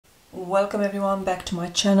Welcome everyone back to my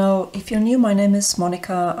channel. If you're new, my name is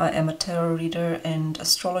Monica. I am a tarot reader and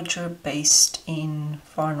astrologer based in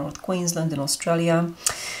far north Queensland in Australia.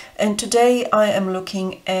 And today I am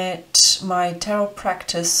looking at my tarot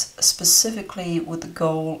practice specifically with the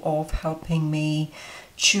goal of helping me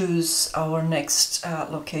choose our next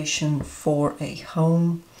location for a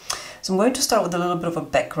home. So I'm going to start with a little bit of a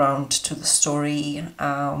background to the story.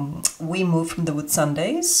 We moved from the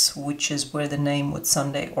Whitsundays, which is where the name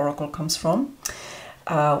Whitsunday Oracle comes from.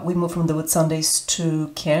 We moved from the Whitsundays to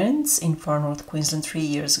Cairns in far north Queensland 3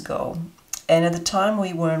 years ago. And at the time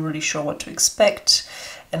we weren't really sure what to expect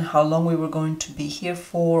and how long we were going to be here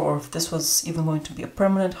for, or if this was even going to be a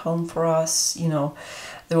permanent home for us. You know,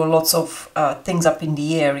 there were lots of things up in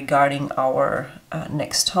the air regarding our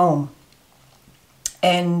next home.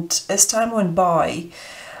 And as time went by,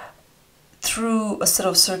 through a set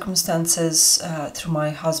of circumstances, through my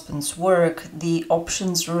husband's work, the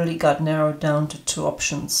options really got narrowed down to two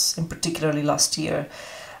options. And particularly last year,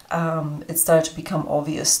 it started to become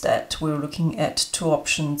obvious that we were looking at two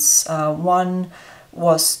options. One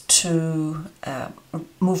was to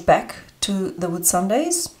move back to the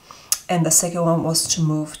Whitsundays, and the second one was to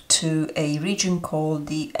move to a region called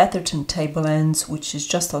the Atherton Tablelands, which is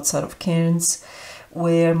just outside of Cairns,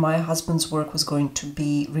 where my husband's work was going to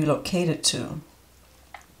be relocated to.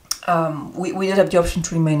 We did have the option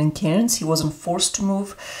to remain in Cairns. He wasn't forced to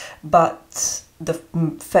move, but the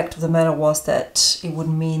fact of the matter was that it would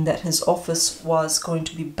mean that his office was going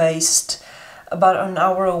to be based about an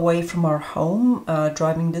hour away from our home,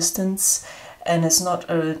 driving distance, and it's not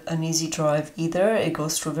an easy drive either. It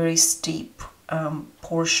goes through a very steep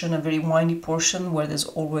portion, a very windy portion where there's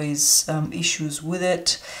always issues with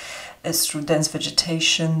it. It's through dense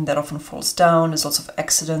vegetation that often falls down. There's lots of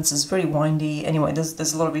accidents. It's very windy. Anyway,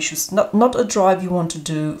 there's a lot of issues. Not a drive you want to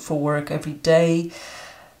do for work every day.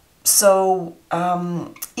 So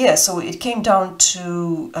yeah, so it came down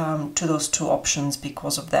to those two options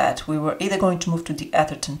because of that. We were either going to move to the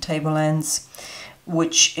Atherton Tablelands,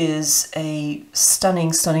 which is a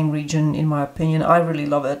stunning region in my opinion. I really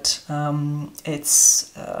love it.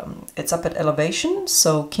 It's up at elevation,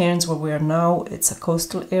 so Cairns, where we are now, it's a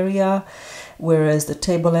coastal area, whereas the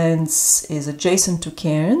Tablelands is adjacent to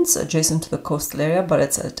Cairns, adjacent to the coastal area, but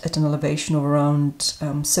it's at an elevation of around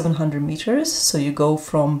 700 meters. So you go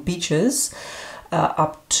from beaches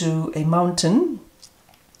up to a mountain.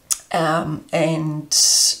 And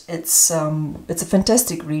it's a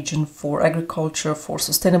fantastic region for agriculture, for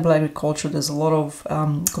sustainable agriculture. There's a lot of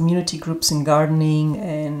community groups in gardening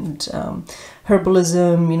and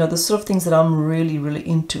herbalism, you know, the sort of things that I'm really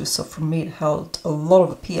into. So for me, it held a lot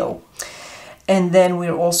of appeal. And then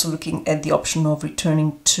we're also looking at the option of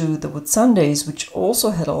returning to the Whitsundays, which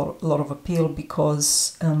also had a lot of appeal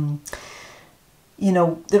because, you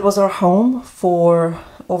know, it was our home for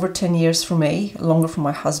over 10 years for me, longer for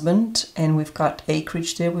my husband, and we've got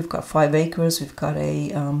acreage there. We've got 5 acres. We've got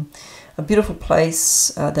a beautiful place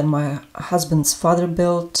that my husband's father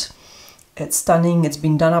built. It's stunning. It's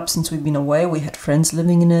been done up since we've been away. We had friends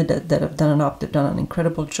living in it that have done it up. They've done an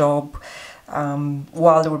incredible job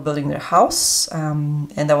while they were building their house, and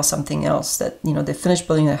that was something else that, you know, they finished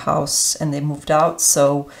building their house and they moved out.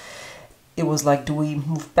 So it was like, do we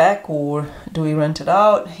move back or do we rent it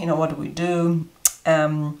out? You know, what do we do?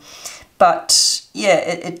 But yeah,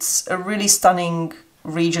 it's a really stunning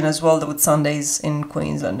region as well, the Whitsundays in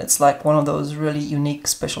Queensland. It's like one of those really unique,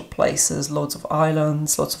 special places, loads of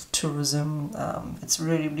islands, lots of tourism. It's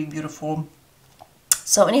really beautiful.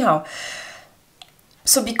 So anyhow,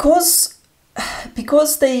 so because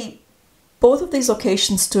both of these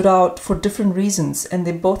locations stood out for different reasons, and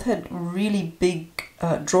they both had really big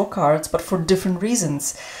draw cards, but for different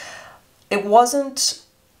reasons. It wasn't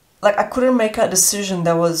like I couldn't make a decision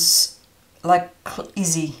that was like an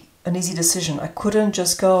easy decision. I couldn't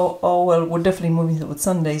just go, oh well, we're definitely moving to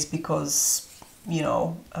Whitsundays because, you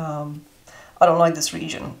know, I don't like this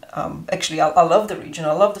region. Actually, I love the region.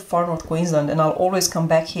 I love the far north Queensland, and I'll always come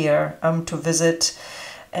back here to visit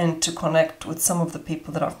and to connect with some of the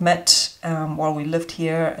people that I've met while we lived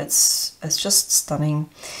here. It's just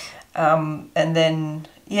stunning. And then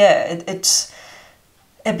yeah,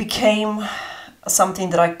 it became something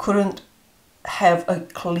that I couldn't have a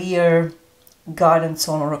clear guidance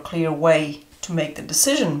on or a clear way to make the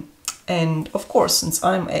decision. And of course, since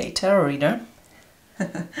I'm a tarot reader,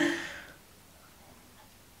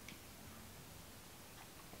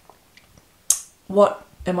 what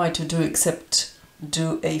am I to do except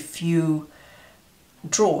do a few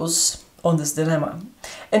draws on this dilemma?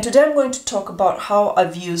 And today I'm going to talk about how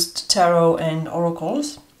I've used tarot and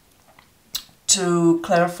oracles to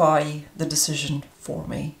clarify the decision for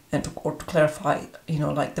me, and or to clarify, you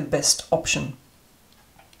know, like the best option.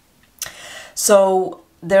 So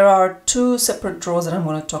there are two separate draws that I'm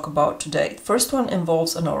going to talk about today. The first one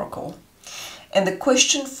involves an oracle. And the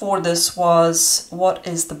question for this was, what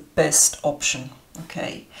is the best option?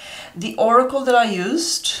 Okay. The oracle that I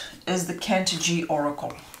used is the Cantor G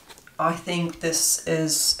Oracle. I think this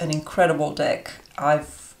is an incredible deck.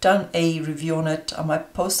 I've done a review on it. I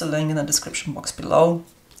might post a link in the description box below.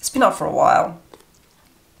 It's been out for a while,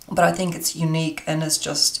 but I think it's unique and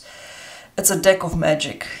it's a deck of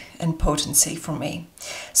magic and potency for me.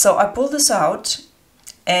 So I pulled this out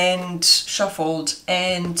and shuffled,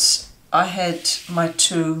 and I had my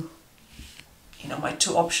two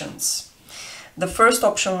options. The first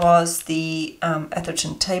option was the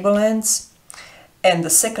Atherton Tablelands, and the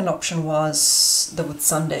second option was the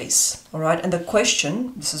Whitsundays. All right, and the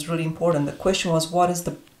question, this is really important, the question was, what is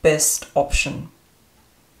the best option?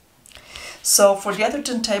 So for the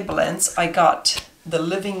Atherton Tablelands, I got the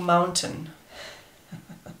Living Mountain.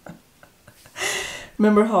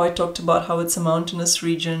 Remember how I talked about how it's a mountainous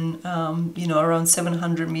region, you know, around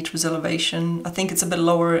 700 meters elevation. I think it's a bit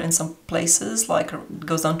lower in some places, like it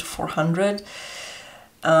goes down to 400.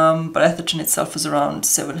 But Atherton itself is around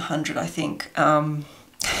 700, I think. And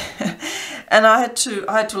I had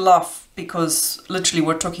to laugh, because literally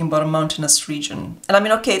we're talking about a mountainous region. And I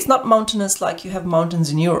mean, okay, it's not mountainous like you have mountains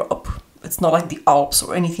in Europe. It's not like the Alps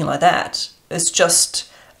or anything like that. It's just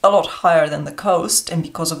a lot higher than the coast, and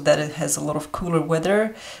because of that it has a lot of cooler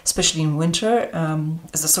weather, especially in winter.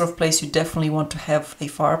 It's the sort of place you definitely want to have a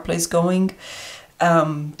fireplace going.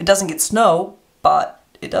 It doesn't get snow, but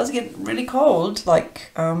it does get really cold,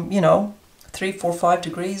 like you know, 3, 4, 5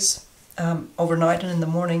 degrees overnight and in the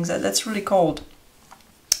mornings. That's really cold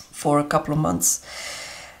for a couple of months.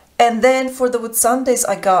 And then for the Whitsundays,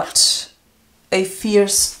 I got a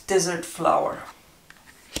Fierce Desert Flower.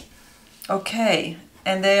 Okay.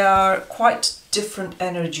 And they are quite different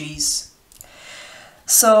energies.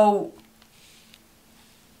 So,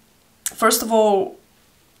 first of all,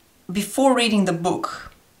 before reading the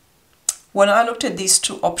book, when I looked at these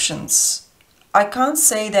two options, I can't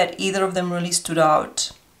say that either of them really stood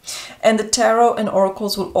out. And the tarot and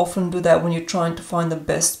oracles will often do that when you're trying to find the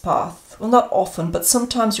best path. Well, not often, but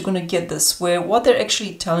sometimes you're going to get this, where what they're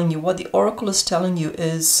actually telling you, what the oracle is telling you,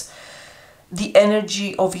 is the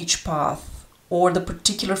energy of each path, or the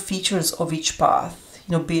particular features of each path,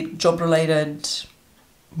 you know, be it job related,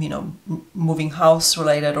 you know, moving house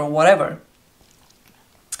related, or whatever.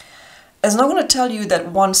 It's not going to tell you that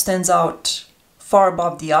one stands out far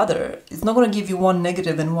above the other. It's not going to give you one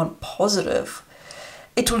negative and one positive.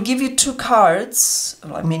 It will give you two cards,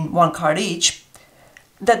 I mean one card each,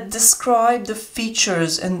 that describe the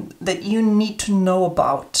features and that you need to know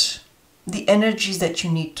about, the energies that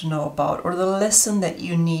you need to know about, or the lesson that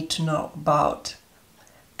you need to know about.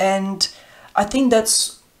 And I think that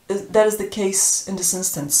is the case in this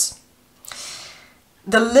instance.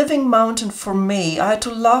 The Living Mountain, for me, I had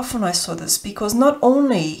to laugh when I saw this, because not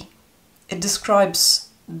only it describes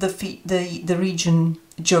the region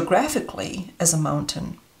geographically as a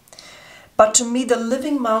mountain, but to me the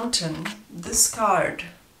Living Mountain, this card,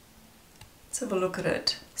 let's have a look at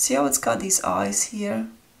it. See how it's got these eyes here?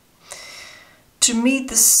 To me,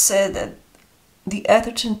 this said that the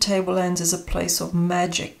Atherton Tablelands is a place of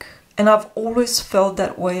magic. And I've always felt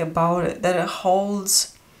that way about it, that it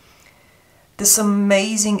holds this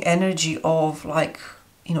amazing energy of, like,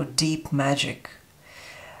 you know, deep magic.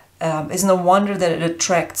 It's no wonder that it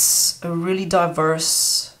attracts a really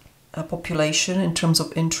diverse population in terms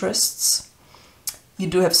of interests. You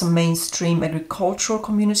do have some mainstream agricultural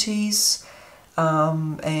communities,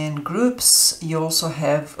 and groups. You also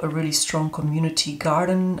have a really strong community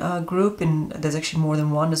garden group, and there's actually more than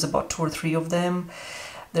one. There's about 2 or 3 of them.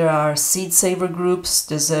 There are seed saver groups.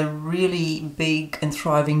 There's a really big and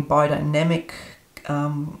thriving biodynamic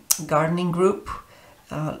gardening group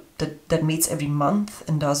that meets every month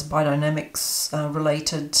and does biodynamics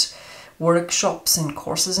related workshops and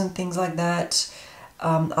courses and things like that.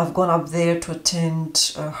 I've gone up there to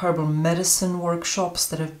attend herbal medicine workshops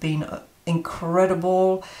that have been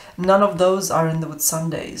incredible. None of those are in the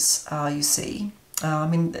Whitsundays, you see. I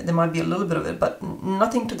mean, there might be a little bit of it, but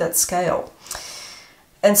nothing to that scale.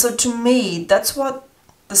 And so to me, that's what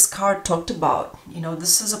this card talked about. You know,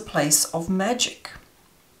 this is a place of magic.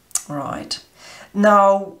 All right.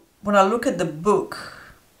 Now, when I look at the book,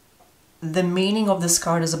 the meaning of this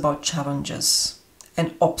card is about challenges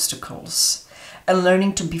and obstacles, and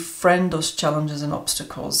learning to befriend those challenges and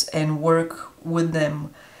obstacles and work with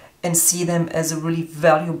them and see them as a really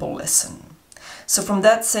valuable lesson. So from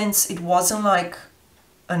that sense, it wasn't like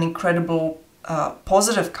an incredible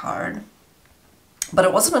positive card, but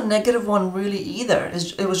it wasn't a negative one really either.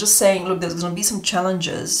 It was just saying, look, there's going to be some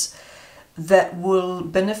challenges that will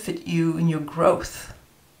benefit you in your growth,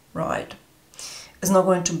 right? It's not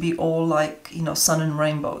going to be all like, you know, sun and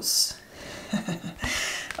rainbows.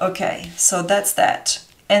 Okay, so that's that.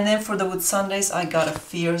 And then for the Whitsundays, I got a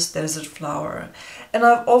fierce desert flower. And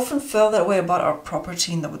I've often felt that way about our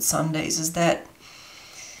property in the Whitsundays, is that,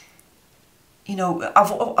 you know,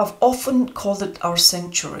 I've often called it our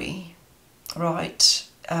sanctuary, right?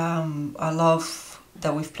 I love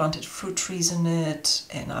that we've planted fruit trees in it,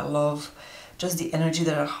 and I love just the energy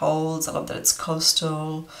that it holds. I love that it's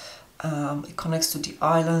coastal. It connects to the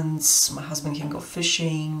islands. My husband can go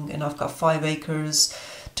fishing, and I've got 5 acres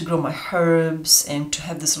to grow my herbs and to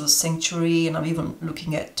have this little sanctuary. And I'm even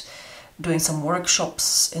looking at doing some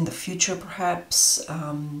workshops in the future, perhaps,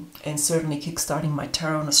 and certainly kickstarting my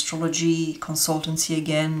tarot and astrology consultancy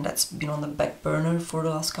again. That's been on the back burner for the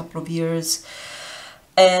last couple of years.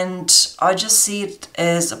 And I just see it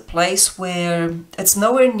as a place where it's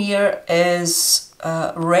nowhere near as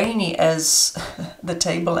rainy as the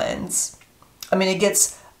Tablelands. I mean, it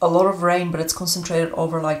gets a lot of rain, but it's concentrated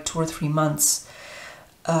over like 2 or 3 months.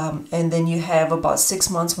 And then you have about 6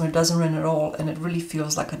 months when it doesn't rain at all, and it really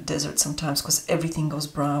feels like a desert sometimes because everything goes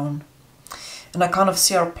brown. And I kind of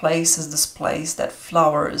see our place as this place that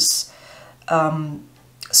flowers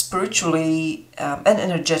spiritually and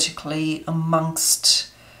energetically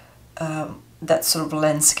amongst that sort of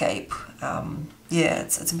landscape. Yeah,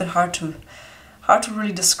 it's a bit hard to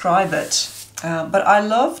really describe it, but I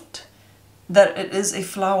loved that it is a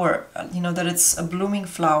flower, you know, that it's a blooming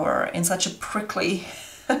flower in such a prickly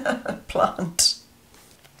plant.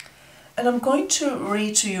 And I'm going to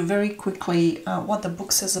read to you very quickly what the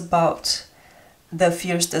book says about the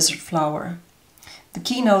fierce desert flower. The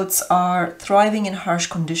keynotes are thriving in harsh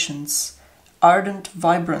conditions, ardent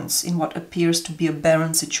vibrance in what appears to be a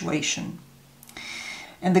barren situation.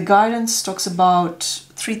 And the guidance talks about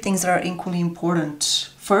 3 things that are equally important.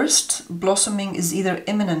 First, blossoming is either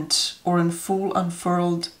imminent or in full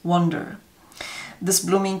unfurled wonder. This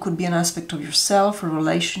blooming could be an aspect of yourself, a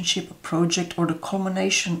relationship, a project, or the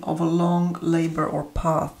culmination of a long labor or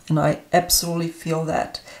path. And I absolutely feel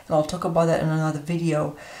that. And I'll talk about that in another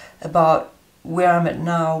video, about where I'm at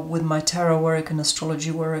now with my tarot work and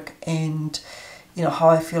astrology work, and, you know, how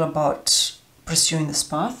I feel about pursuing this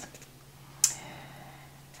path.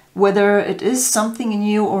 Whether it is something in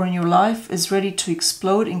you or in your life is ready to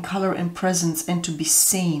explode in color and presence and to be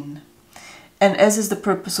seen. And as is the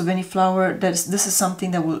purpose of any flower, this is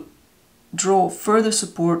something that will draw further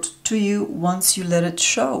support to you once you let it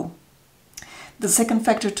show. The second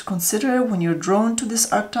factor to consider when you're drawn to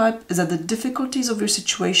this archetype is that the difficulties of your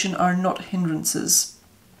situation are not hindrances.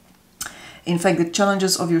 In fact, the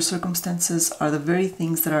challenges of your circumstances are the very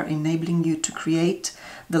things that are enabling you to create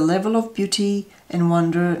the level of beauty and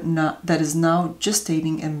wonder that is now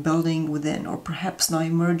gestating and building within, or perhaps now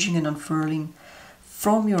emerging and unfurling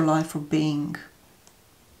from your life or being.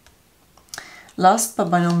 Last but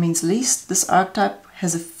by no means least, this archetype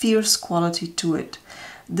has a fierce quality to it.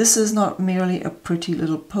 This is not merely a pretty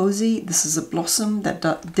little posy, this is a blossom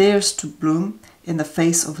that dares to bloom in the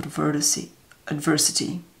face of adversity.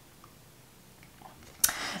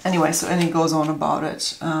 Anyway, so and he goes on about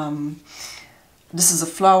it. This is a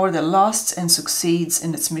flower that lasts and succeeds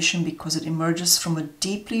in its mission because it emerges from a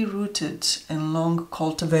deeply rooted and long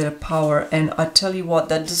cultivated power. And I tell you what,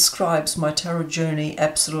 that describes my tarot journey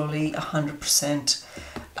absolutely 100%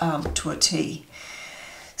 to a T.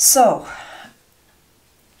 So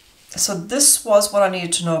this was what I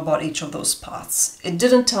needed to know about each of those paths. It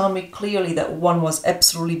didn't tell me clearly that one was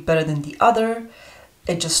absolutely better than the other.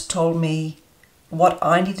 It just told me what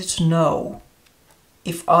I needed to know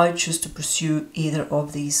if I choose to pursue either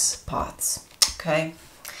of these paths. Okay.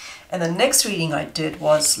 And the next reading I did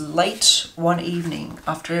was late one evening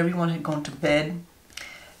after everyone had gone to bed.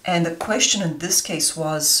 And the question in this case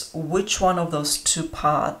was, which one of those 2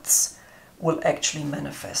 paths will actually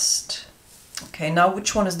manifest? Okay, now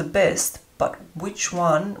which one is the best, but which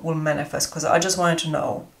one will manifest? Because I just wanted to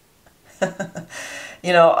know.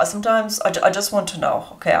 You know, sometimes I just want to know.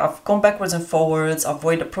 Okay, I've gone backwards and forwards, I've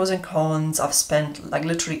weighed the pros and cons, I've spent like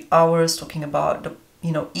literally hours talking about the,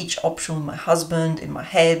 you know, each option with my husband, in my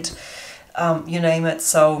head, you name it.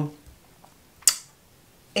 So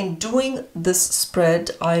in doing this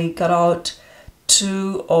spread, I got out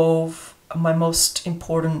 2 of my most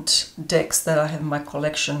important decks that I have in my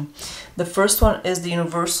collection. The first one is the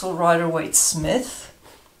Universal Rider-Waite-Smith,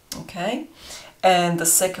 okay, and the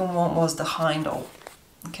second one was the Heindel.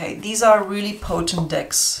 Okay, these are really potent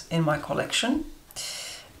decks in my collection,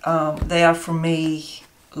 They are for me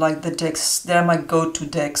like the decks, they're my go-to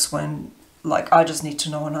decks when like I just need to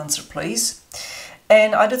know an answer, please.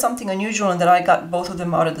 And I did something unusual in that I got both of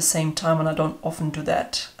them out at the same time, and I don't often do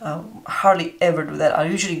that. Hardly ever do that. I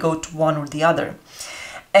usually go to one or the other.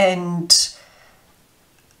 And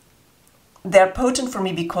they're potent for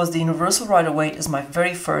me because the Universal Rider-Waite is my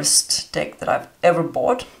very first deck that I've ever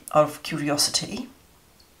bought out of curiosity.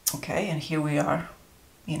 Okay, and here we are,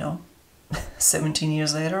 you know, 17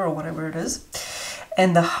 years later or whatever it is.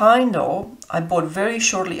 And the Heimdall I bought very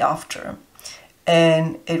shortly after,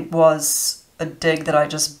 and it was a deck that I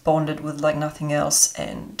just bonded with like nothing else,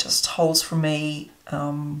 and just holds for me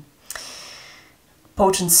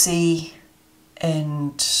potency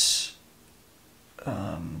and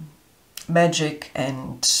magic,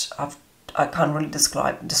 and I can't really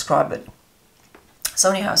describe it.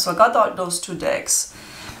 So anyhow, so I got those two decks,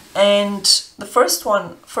 and the first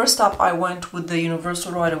up I went with the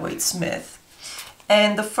Universal Rider-Waite Smith,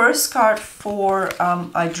 and the first card for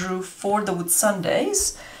I drew for the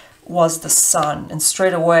Whitsundays was the Sun, and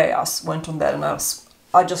straight away I went on that, and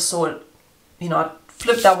I just saw it, you know, I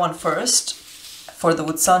flipped that one first for the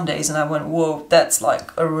Whitsundays, and I went, whoa, that's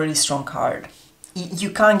like a really strong card.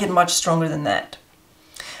 You can't get much stronger than that.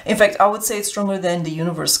 In fact, I would say it's stronger than the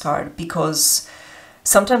Universe card, because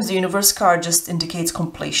sometimes the Universe card just indicates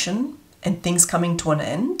completion and things coming to an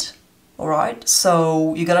end, alright?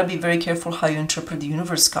 So you gotta be very careful how you interpret the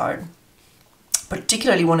Universe card,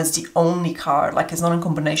 particularly when it's the only card, like it's not in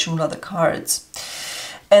combination with other cards.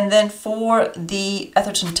 And then for the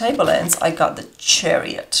Atherton Tablelands, I got the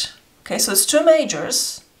Chariot. Okay, so it's two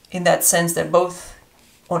majors. In that sense, they're both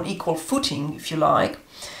on equal footing, if you like.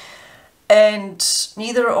 And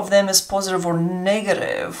neither of them is positive or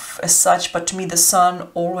negative as such, but to me the Sun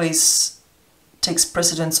always takes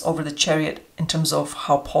precedence over the Chariot in terms of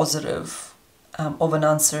how positive of an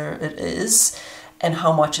answer it is, and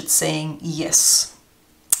how much it's saying yes.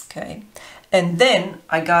 Okay, and then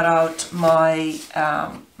I got out my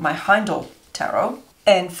my Heimdall tarot,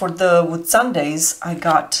 and for the Whitsundays I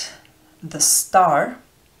got the Star,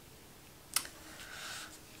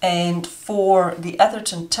 and for the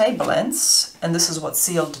Atherton Tablelands, and this is what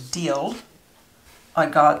sealed the deal, I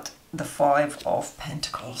got the Five of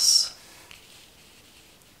Pentacles.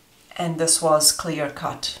 And this was clear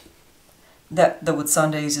cut, that the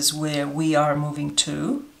Whitsundays is where we are moving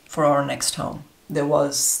to for our next home. There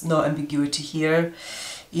was no ambiguity here.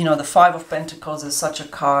 You know, the Five of Pentacles is such a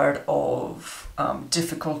card of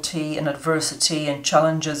difficulty and adversity and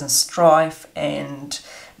challenges and strife and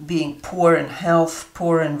being poor in health,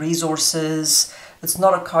 poor in resources. It's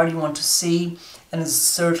not a card you want to see, and it's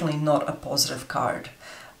certainly not a positive card.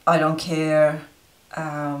 I don't care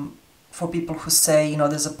for people who say, you know,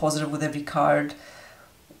 there's a positive with every card.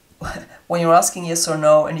 When you're asking yes or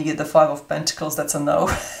no and you get the Five of Pentacles, that's a no.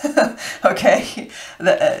 Okay,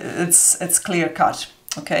 it's clear cut.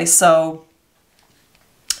 Okay, so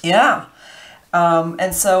yeah,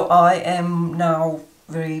 and so I am now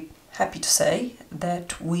very happy to say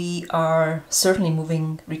that we are certainly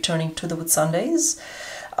returning to the Whitsundays.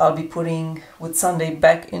 I'll be putting Whitsunday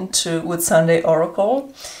back into Whitsunday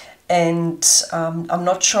Oracle, and I'm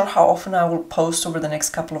not sure how often I will post over the next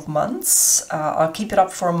couple of months. I'll keep it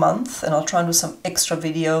up for a month, and I'll try and do some extra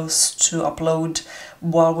videos to upload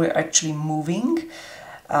while we're actually moving.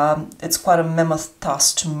 It's quite a mammoth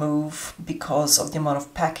task to move because of the amount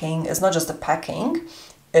of packing. It's not just the packing,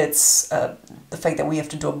 it's the fact that we have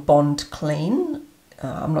to do a bond clean.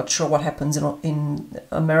 I'm not sure what happens in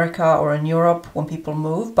America or in Europe when people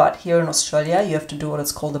move, but here in Australia you have to do what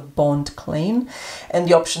is called a bond clean. And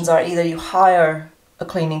the options are either you hire a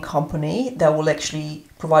cleaning company that will actually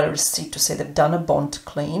provide a receipt to say they've done a bond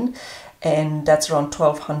clean, and that's around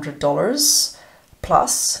 $1,200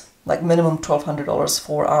 plus, like minimum $1,200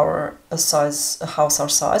 for a house our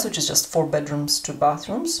size, which is just 4 bedrooms, 2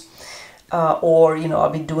 bathrooms. Or, you know, I'll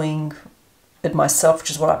be doing it myself, which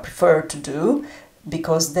is what I prefer to do,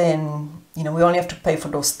 because then, you know, we only have to pay for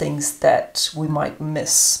those things that we might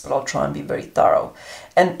miss, but I'll try and be very thorough.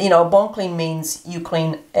 And, you know, a bond clean means you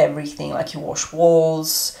clean everything, like you wash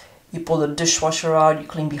walls, you pull the dishwasher out, you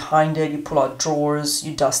clean behind it, you pull out drawers,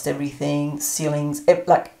 you dust everything, ceilings,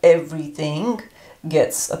 like everything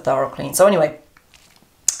gets a thorough clean. So anyway,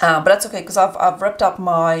 but that's okay, because I've wrapped up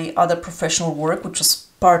my other professional work, which was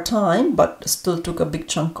part-time, but still took a big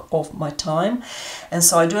chunk of my time, and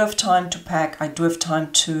so I do have time to pack. I do have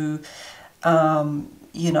time to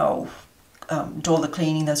you know, do all the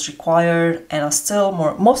cleaning that's required, and I still,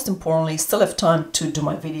 most importantly, still have time to do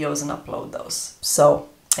my videos and upload those. So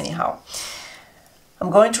anyhow,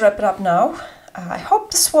 I'm going to wrap it up now. I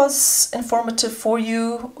hope this was informative for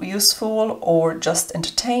you, useful, or just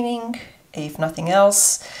entertaining, if nothing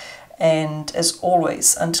else. And as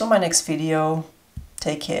always, until my next video,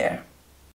 take care.